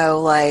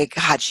 like,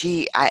 God,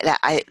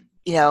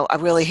 I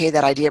really hate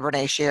that idea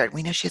Brene shared.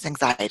 We know she has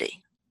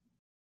anxiety.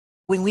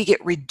 When we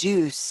get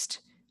reduced,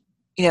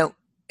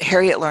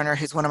 Harriet Lerner,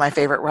 who's one of my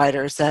favorite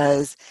writers,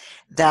 says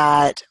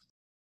that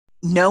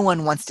no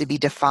one wants to be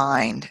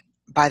defined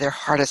by their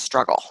hardest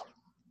struggle.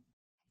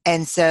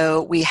 And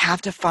so we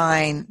have to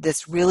find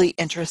this really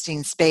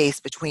interesting space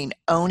between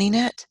owning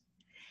it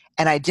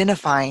and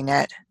identifying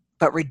it,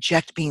 but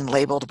reject being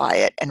labeled by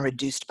it and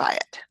reduced by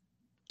it.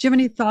 Do you have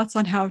any thoughts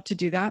on how to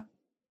do that?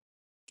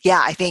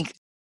 Yeah, I think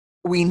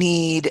we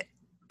need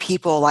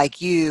people like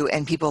you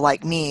and people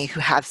like me who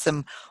have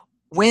some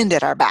wind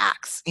at our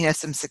backs,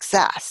 some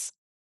success,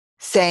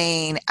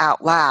 saying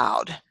out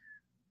loud,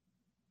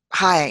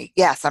 hi,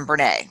 yes, I'm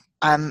Brene.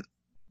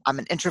 I'm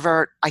an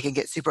introvert. I can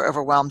get super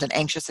overwhelmed and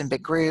anxious in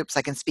big groups.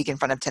 I can speak in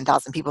front of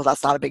 10,000 people.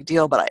 That's not a big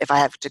deal. But if I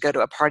have to go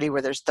to a party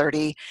where there's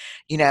 30,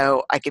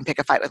 I can pick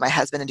a fight with my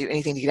husband and do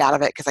anything to get out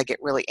of it because I get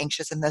really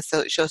anxious in those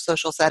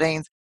social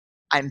settings.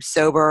 I'm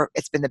sober.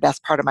 It's been the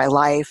best part of my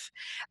life.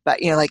 But,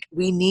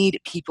 we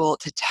need people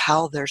to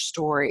tell their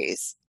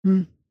stories.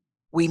 Mm.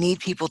 We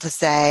need people to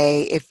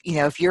say,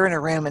 if you're in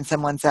a room and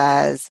someone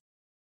says,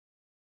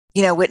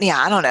 Whitney,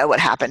 I don't know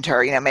what happened to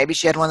her. Maybe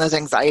she had one of those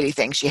anxiety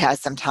things she has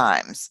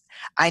sometimes.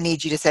 I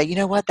need you to say, you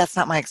know what? That's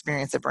not my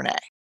experience of Brene.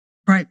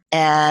 Right.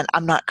 And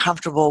I'm not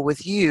comfortable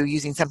with you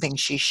using something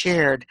she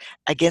shared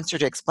against her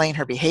to explain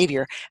her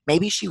behavior.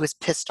 Maybe she was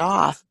pissed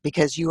off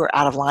because you were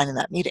out of line in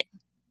that meeting.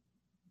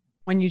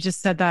 When you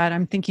just said that,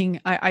 I'm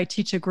thinking, I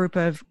teach a group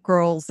of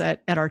girls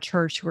at our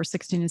church who are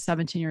 16 and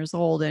 17 years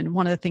old. And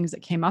one of the things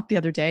that came up the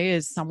other day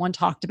is someone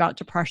talked about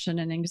depression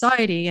and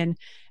anxiety. And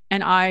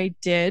I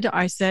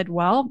said,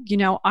 well,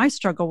 I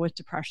struggle with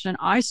depression.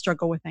 I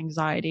struggle with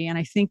anxiety. And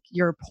I think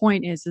your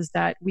point is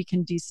that we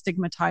can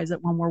destigmatize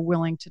it when we're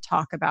willing to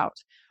talk about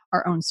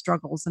our own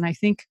struggles. And I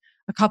think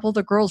a couple of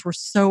the girls were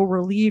so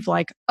relieved,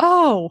 like,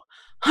 oh,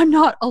 I'm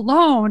not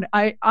alone.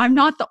 I'm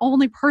not the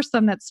only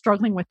person that's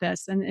struggling with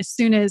this. And as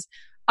soon as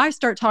I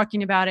start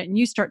talking about it and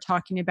you start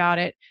talking about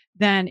it,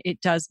 then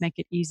it does make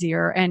it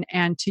easier.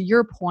 And to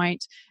your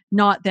point,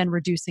 not then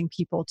reducing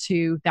people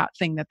to that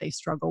thing that they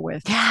struggle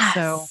with. Yes.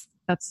 So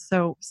that's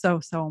so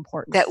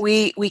important. That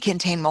we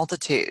contain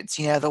multitudes,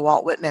 the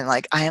Walt Whitman,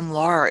 like, I am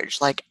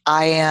large, like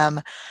I am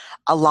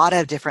a lot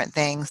of different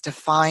things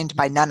defined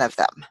by none of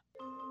them.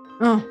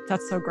 Oh,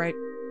 that's so great.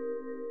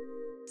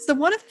 So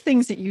one of the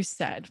things that you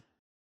said,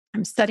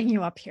 I'm setting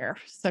you up here,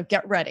 so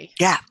get ready.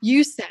 Yeah, You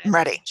I'm said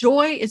ready.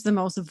 joy is the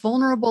most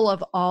vulnerable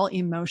of all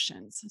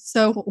emotions.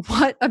 So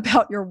what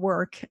about your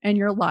work and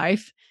your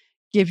life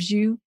gives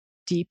you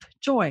deep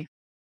joy?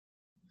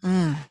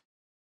 Mm,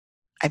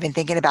 I've been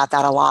thinking about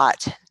that a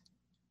lot.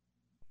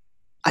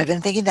 I've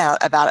been thinking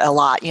about it a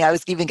lot. I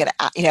was even going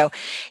to,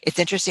 it's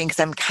interesting because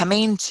I'm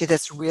coming to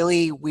this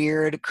really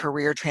weird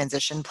career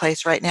transition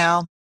place right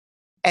now.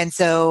 And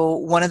so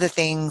one of the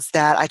things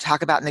that I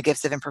talk about in the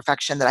gifts of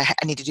imperfection that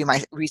I need to do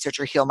my research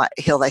or heal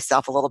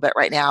thyself a little bit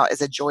right now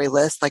is a joy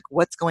list. Like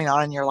what's going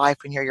on in your life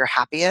when you're your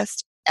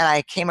happiest? And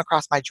I came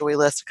across my joy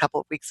list a couple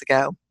of weeks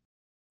ago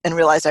and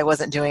realized I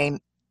wasn't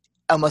doing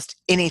almost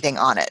anything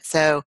on it.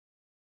 So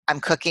I'm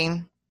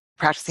cooking,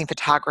 practicing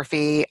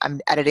photography,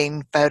 I'm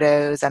editing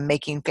photos, I'm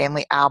making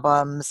family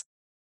albums.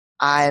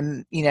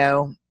 I'm,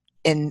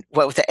 in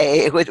what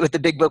the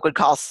big book would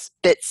call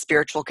spit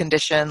spiritual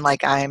condition,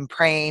 like I'm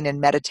praying and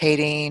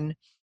meditating.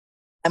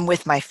 I'm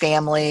with my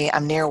family,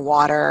 I'm near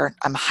water,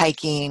 I'm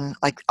hiking,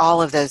 like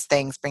all of those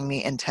things bring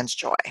me intense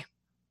joy.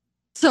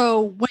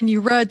 So when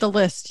you read the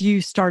list,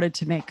 you started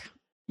to make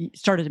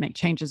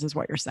changes is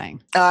what you're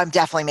saying. I'm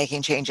definitely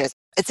making changes.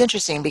 It's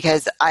interesting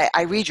because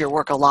I read your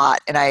work a lot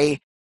and I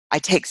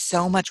take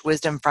so much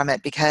wisdom from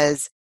it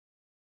because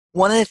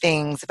one of the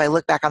things, if I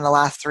look back on the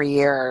last 3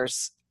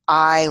 years,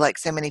 I, like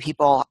so many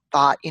people,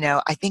 thought,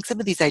 I think some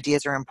of these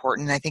ideas are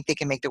important. I think they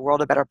can make the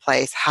world a better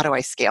place. How do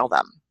I scale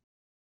them?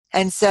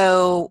 And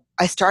so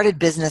I started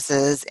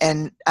businesses,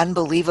 and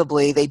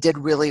unbelievably, they did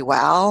really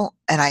well,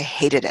 and I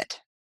hated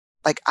it.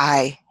 Like,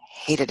 I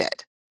hated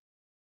it.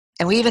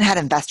 And we even had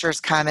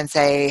investors come and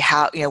say,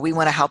 we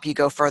want to help you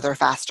go further,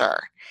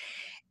 faster.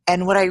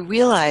 And what I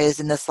realized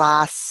in this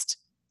last,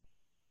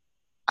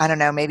 I don't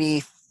know,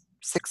 maybe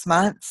 6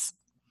 months,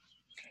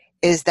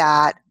 is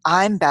that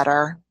I'm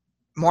better,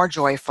 more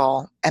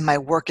joyful, and my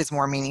work is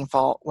more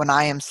meaningful when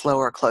I am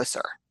slower,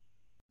 closer.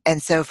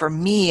 And so for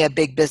me, a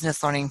big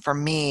business learning for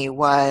me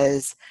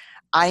was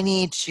I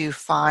need to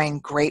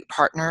find great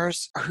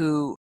partners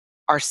who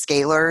are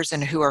scalers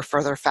and who are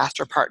further,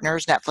 faster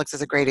partners. Netflix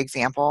is a great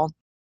example.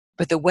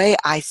 But the way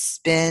I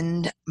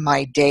spend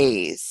my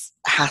days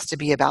has to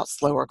be about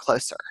slower,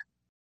 closer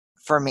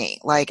for me.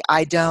 Like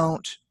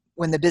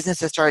when the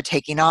businesses started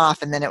taking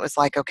off and then it was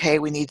like, okay,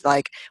 we need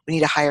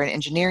to hire an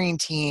engineering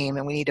team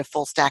and we need to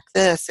full stack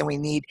this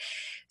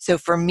so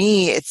for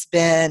me, it's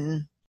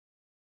been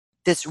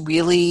this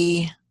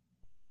really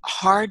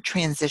hard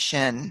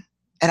transition.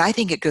 And I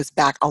think it goes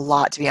back a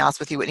lot, to be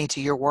honest with you, Whitney,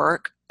 to your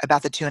work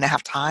about the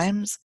 2.5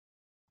 times.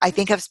 I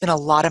think I've spent a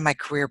lot of my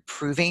career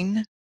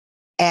proving,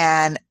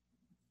 and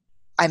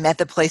I'm at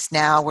the place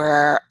now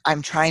where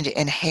I'm trying to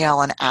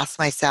inhale and ask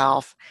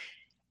myself,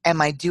 am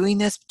I doing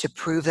this to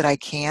prove that I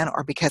can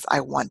or because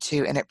I want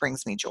to and it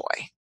brings me joy?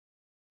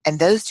 And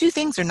those two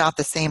things are not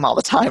the same all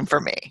the time for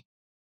me.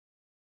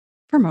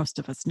 For most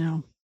of us,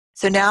 no.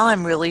 So now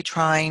I'm really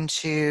trying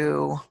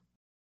to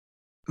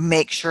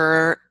make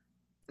sure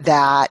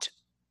that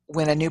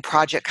when a new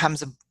project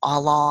comes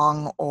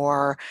along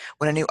or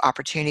when a new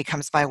opportunity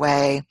comes my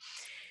way,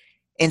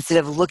 instead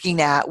of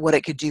looking at what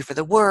it could do for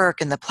the work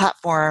and the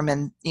platform,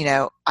 and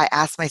I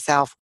ask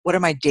myself, what are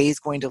my days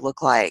going to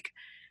look like?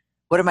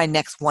 What are my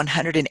next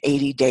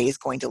 180 days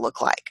going to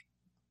look like?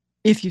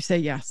 If you say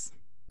yes.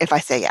 If I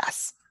say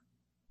yes.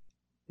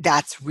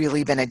 That's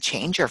really been a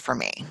changer for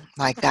me.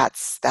 Like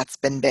that's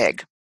been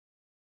big.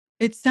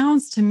 It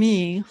sounds to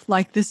me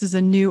like this is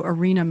a new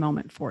arena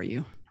moment for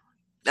you.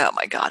 Oh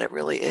my God, it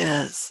really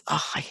is.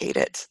 Oh, I hate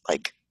it.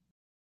 Like,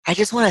 I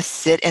just want to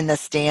sit in the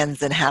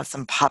stands and have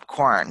some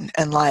popcorn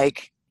and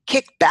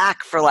kick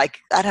back for I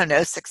don't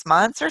know, 6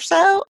 months or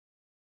so.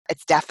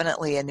 It's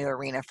definitely a new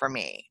arena for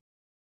me.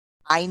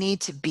 I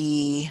need to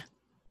be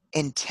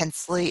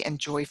intensely and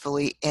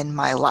joyfully in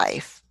my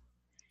life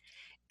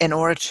in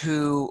order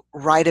to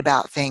write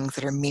about things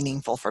that are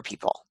meaningful for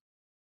people.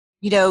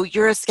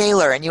 You're a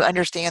scaler and you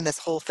understand this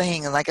whole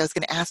thing. And I was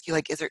going to ask you,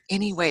 is there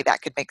any way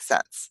that could make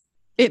sense?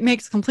 It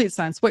makes complete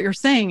sense. What you're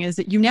saying is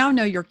that you now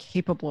know you're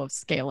capable of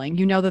scaling.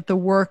 You know that the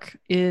work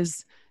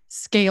is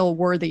scale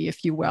worthy,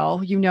 if you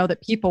will. You know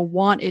that people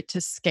want it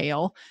to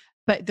scale.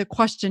 But the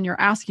question you're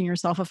asking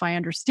yourself, if I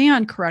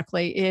understand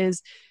correctly,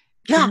 is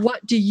Yeah.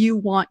 what do you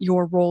want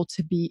your role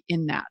to be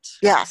in that?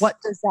 Yes. What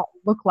does that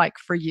look like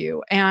for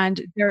you?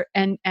 And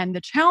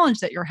the challenge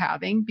that you're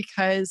having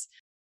because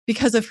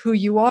of who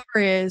you are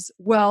is,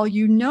 well,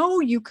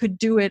 you could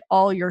do it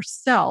all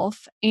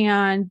yourself.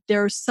 And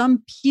there's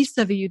some piece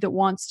of you that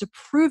wants to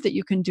prove that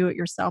you can do it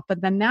yourself.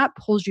 But then that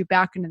pulls you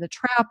back into the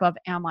trap of,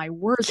 am I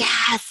worthy?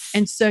 Yes.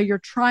 And so you're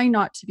trying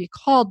not to be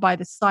called by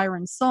the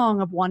siren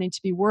song of wanting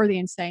to be worthy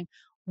and saying,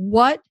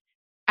 what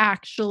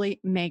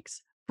actually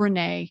makes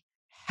Brene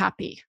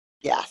happy?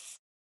 Yes.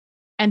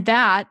 And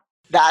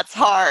that's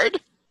hard.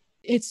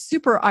 it's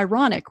super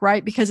ironic,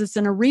 right? Because it's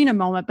an arena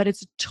moment, but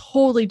it's a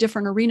totally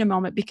different arena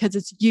moment because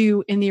it's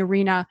you in the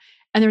arena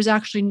and there's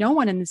actually no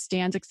one in the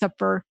stands except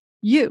for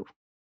you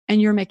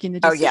And you're making the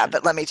Oh decision. yeah,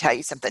 but let me tell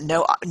you something.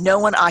 No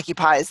one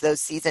occupies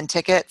those season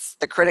tickets,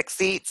 the critic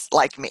seats,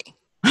 like me.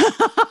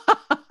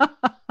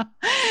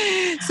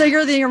 So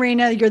you're the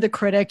arena, you're the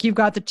critic. You've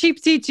got the cheap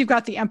seats, you've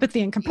got the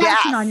empathy and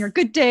compassion on your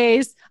good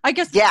days. I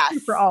guess it's true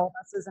for all of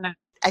us, isn't it?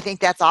 I think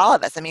that's all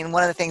of us. I mean,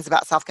 one of the things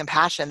about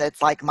self-compassion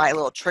that's like my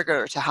little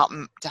trigger to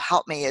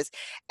help me is,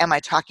 am I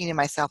talking to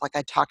myself like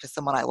I talk to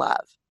someone I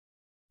love?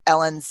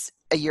 Ellen's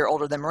a year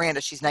older than Miranda.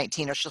 She's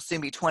 19, or she'll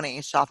soon be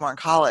 20, sophomore in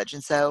college.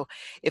 And so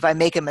if I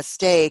make a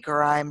mistake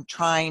or I'm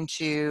trying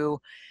to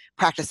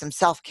practice some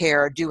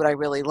self-care, do what I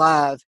really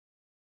love,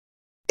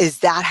 is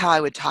that how I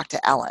would talk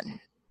to Ellen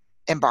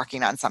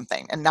embarking on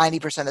something? And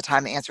 90% of the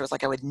time, the answer was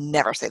like, I would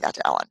never say that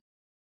to Ellen.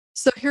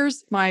 So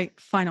here's my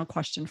final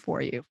question for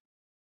you.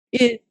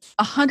 It's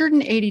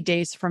 180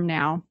 days from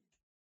now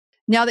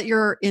that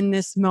you're in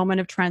this moment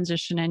of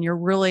transition and you're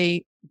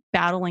really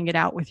battling it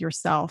out with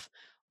yourself,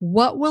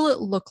 what will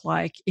it look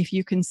like if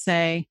you can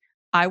say,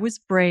 I was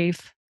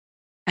brave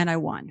and I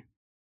won?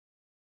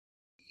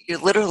 You're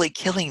literally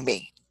killing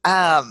me.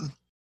 God,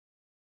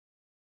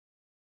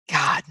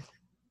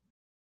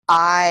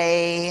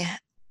 I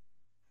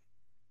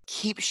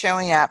keep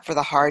showing up for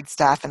the hard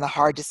stuff and the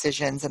hard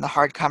decisions and the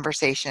hard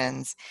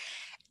conversations.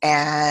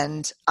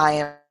 And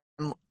I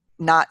am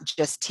not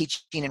just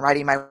teaching and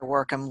writing my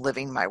work, I'm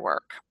living my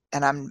work.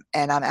 And I'm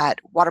at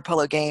water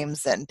polo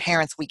games and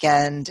parents'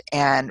 weekend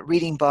and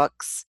reading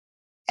books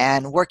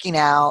and working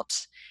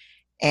out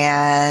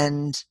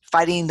and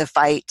fighting the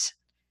fight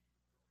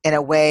in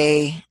a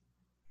way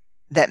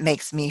that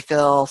makes me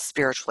feel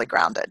spiritually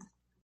grounded.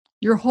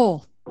 You're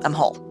whole. I'm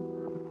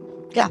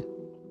whole. Yeah.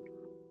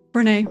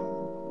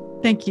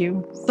 Brene, thank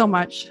you so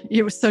much.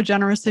 It was so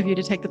generous of you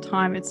to take the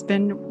time. It's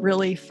been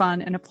really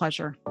fun and a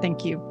pleasure.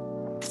 Thank you.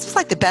 This was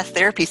like the best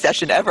therapy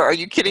session ever. Are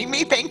you kidding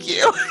me? Thank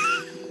you.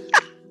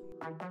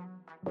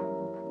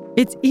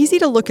 It's easy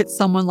to look at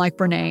someone like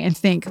Brene and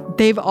think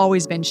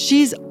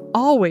she's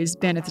always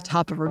been at the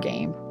top of her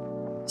game.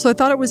 So I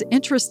thought it was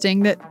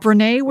interesting that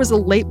Brene was a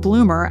late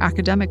bloomer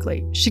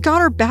academically. She got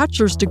her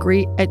bachelor's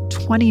degree at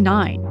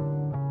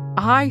 29.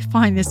 I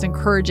find this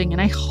encouraging,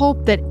 and I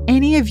hope that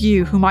any of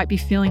you who might be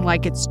feeling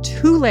like it's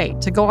too late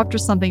to go after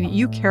something that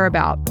you care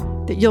about,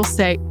 that you'll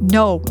say,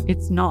 no,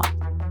 it's not.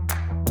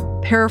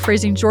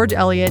 Paraphrasing George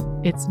Eliot,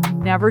 it's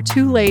never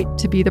too late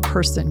to be the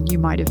person you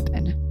might have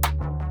been.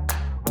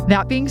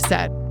 That being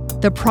said,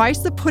 the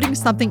price of putting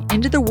something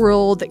into the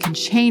world that can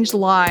change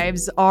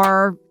lives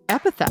are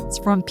epithets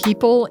from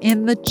people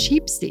in the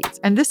cheap seats.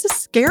 And this is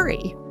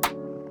scary.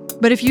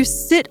 But if you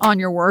sit on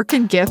your work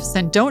and gifts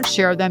and don't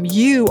share them,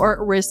 you are at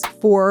risk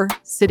for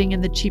sitting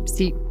in the cheap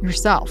seat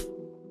yourself.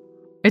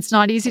 It's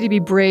not easy to be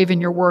brave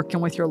in your work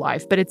and with your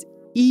life, but it's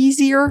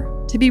easier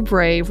to be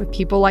brave with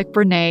people like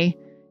Brene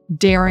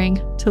daring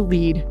to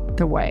lead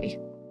the way.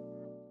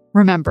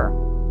 Remember,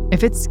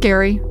 if it's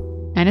scary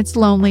and it's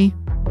lonely,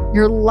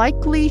 you're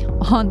likely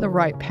on the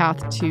right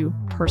path to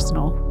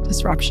personal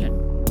disruption.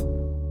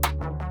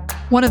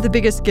 One of the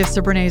biggest gifts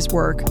of Brene's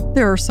work,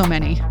 there are so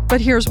many, but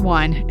here's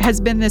one,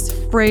 has been this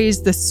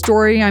phrase, the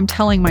story I'm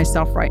telling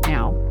myself right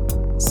now.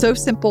 So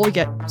simple,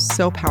 yet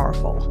so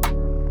powerful.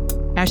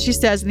 As she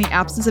says, in the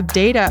absence of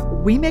data,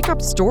 we make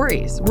up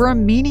stories. We're a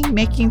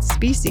meaning-making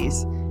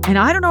species. And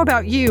I don't know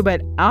about you,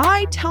 but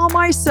I tell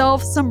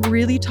myself some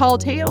really tall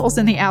tales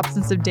in the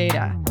absence of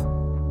data.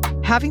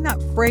 Having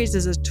that phrase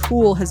as a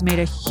tool has made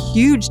a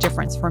huge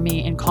difference for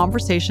me in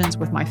conversations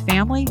with my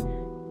family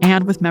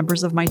and with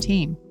members of my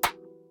team.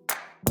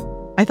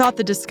 I thought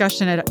the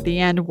discussion at the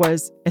end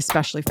was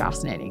especially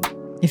fascinating.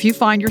 If you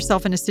find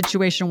yourself in a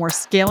situation where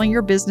scaling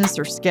your business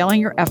or scaling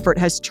your effort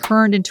has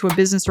turned into a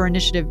business or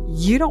initiative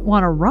you don't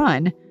want to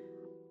run,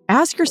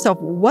 ask yourself,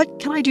 what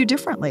can I do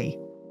differently?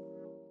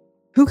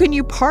 Who can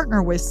you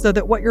partner with so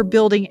that what you're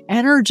building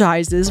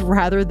energizes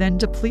rather than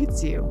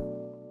depletes you?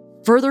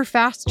 Further,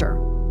 faster,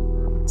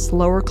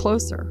 slower,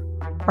 closer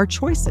are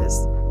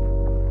choices.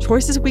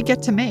 Choices we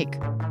get to make.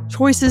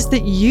 Choices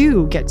that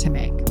you get to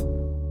make.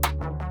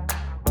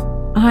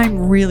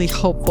 I'm really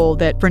hopeful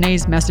that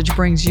Brene's message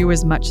brings you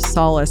as much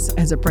solace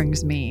as it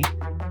brings me.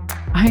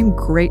 I'm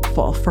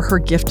grateful for her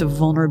gift of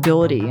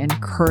vulnerability and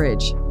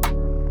courage.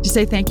 To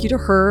say thank you to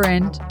her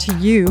and to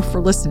you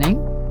for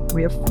listening,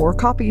 we have 4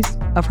 copies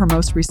of her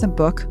most recent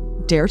book,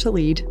 Dare to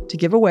Lead, to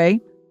give away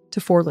to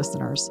 4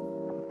 listeners.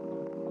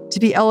 To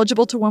be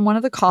eligible to win one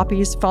of the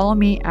copies, follow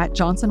me at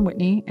Johnson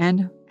Whitney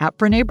and at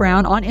Brene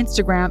Brown on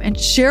Instagram and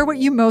share what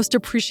you most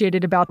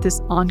appreciated about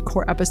this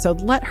encore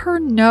episode. Let her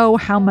know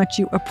how much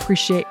you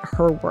appreciate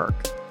her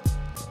work.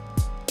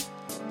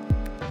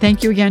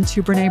 Thank you again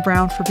to Brene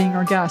Brown for being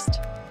our guest.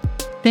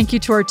 Thank you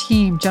to our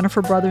team,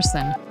 Jennifer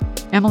Brotherson,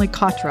 Emily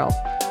Cottrell,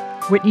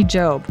 Whitney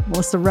Job,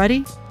 Melissa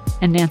Ruddy,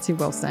 and Nancy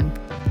Wilson.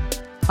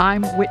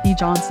 I'm Whitney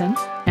Johnson,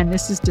 and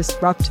this is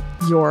Disrupt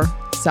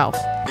Yourself.